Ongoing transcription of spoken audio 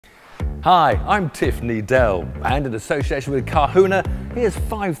Hi, I'm Tiff Needell, and in association with Carhuna, here's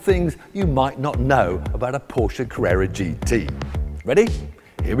 5 things you might not know about a Porsche Carrera GT. Ready?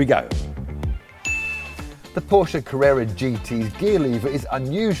 Here we go. The Porsche Carrera GT's gear lever is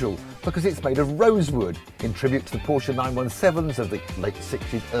unusual because it's made of rosewood, in tribute to the Porsche 917s of the late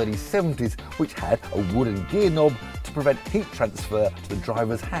 60s, early 70s, which had a wooden gear knob to prevent heat transfer to the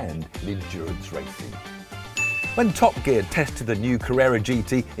driver's hand in endurance racing. When Top Gear tested the new Carrera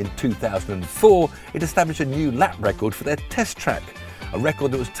GT in 2004, it established a new lap record for their test track, a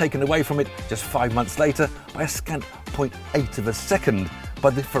record that was taken away from it just 5 months later by a scant 0.8 of a second by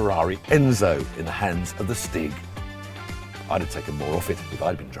the Ferrari Enzo in the hands of the Stig. I'd have taken more off it if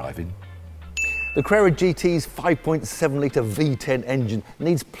I'd been driving. The Carrera GT's 5.7 litre V10 engine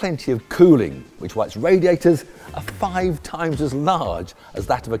needs plenty of cooling, which is why its radiators are 5 times as large as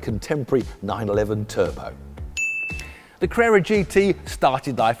that of a contemporary 911 Turbo. The Carrera GT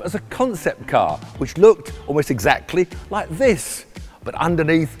started life as a concept car, which looked almost exactly like this. But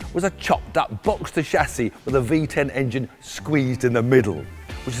underneath was a chopped up Boxster chassis with a V10 engine squeezed in the middle,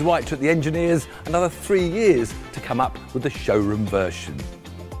 which is why it took the engineers another 3 years to come up with the showroom version.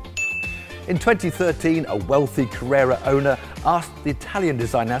 In 2013, a wealthy Carrera owner asked the Italian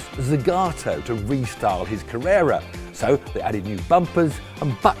design house Zagato to restyle his Carrera, so they added new bumpers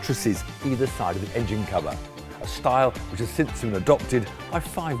and buttresses either side of the engine cover, a style which has since been adopted by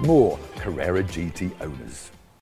 5 more Carrera GT owners.